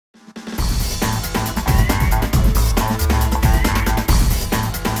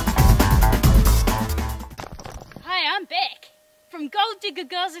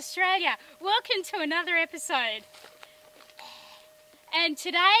Golddiggergirls Australia. Welcome to another episode. And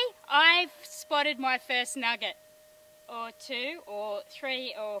today I've spotted my first nugget, or two, or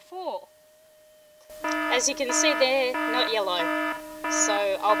three, or four. As you can see, they're not yellow,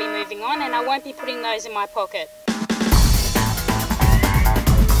 so I'll be moving on and I won't be putting those in my pocket.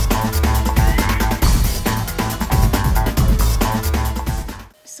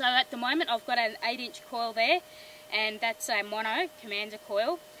 So at the moment I've got an 8-inch coil there, and that's a mono commander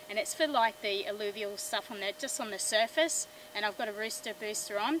coil, and it's for like the alluvial stuff on the, just on the surface. And I've got a rooster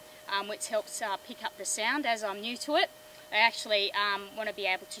booster on, which helps pick up the sound as I'm new to it. I actually want to be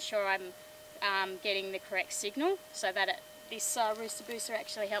able to show I'm getting the correct signal, so that this rooster booster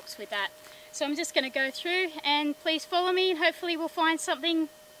actually helps with that. So I'm just going to go through, and please follow me, and hopefully we'll find something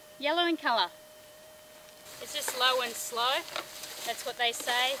yellow in colour. It's just low and slow, that's what they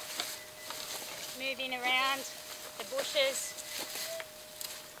say. Moving around the bushes.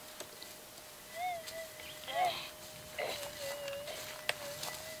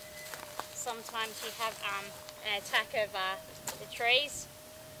 Sometimes you have an attack of the trees,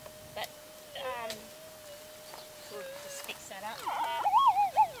 but we'll just fix that up.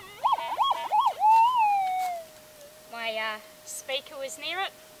 My speaker was near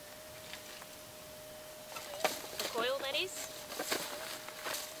it, the coil that is.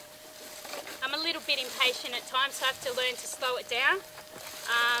 I'm a little bit impatient at times, so I have to learn to slow it down.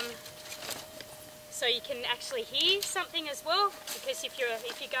 So you can actually hear something as well, because if you're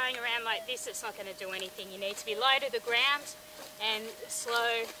going around like this, it's not going to do anything. You need to be low to the ground, and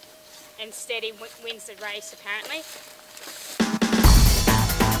slow and steady wins the race apparently.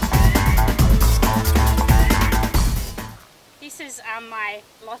 This is my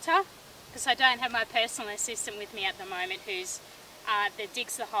lotter, because I don't have my personal assistant with me at the moment, who's that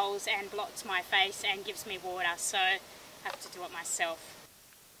digs the holes and blots my face and gives me water, so I have to do it myself.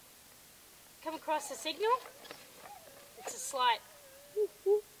 Come across the signal, it's a slight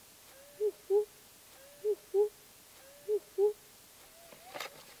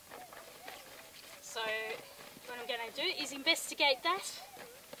so what I'm going to do is investigate that.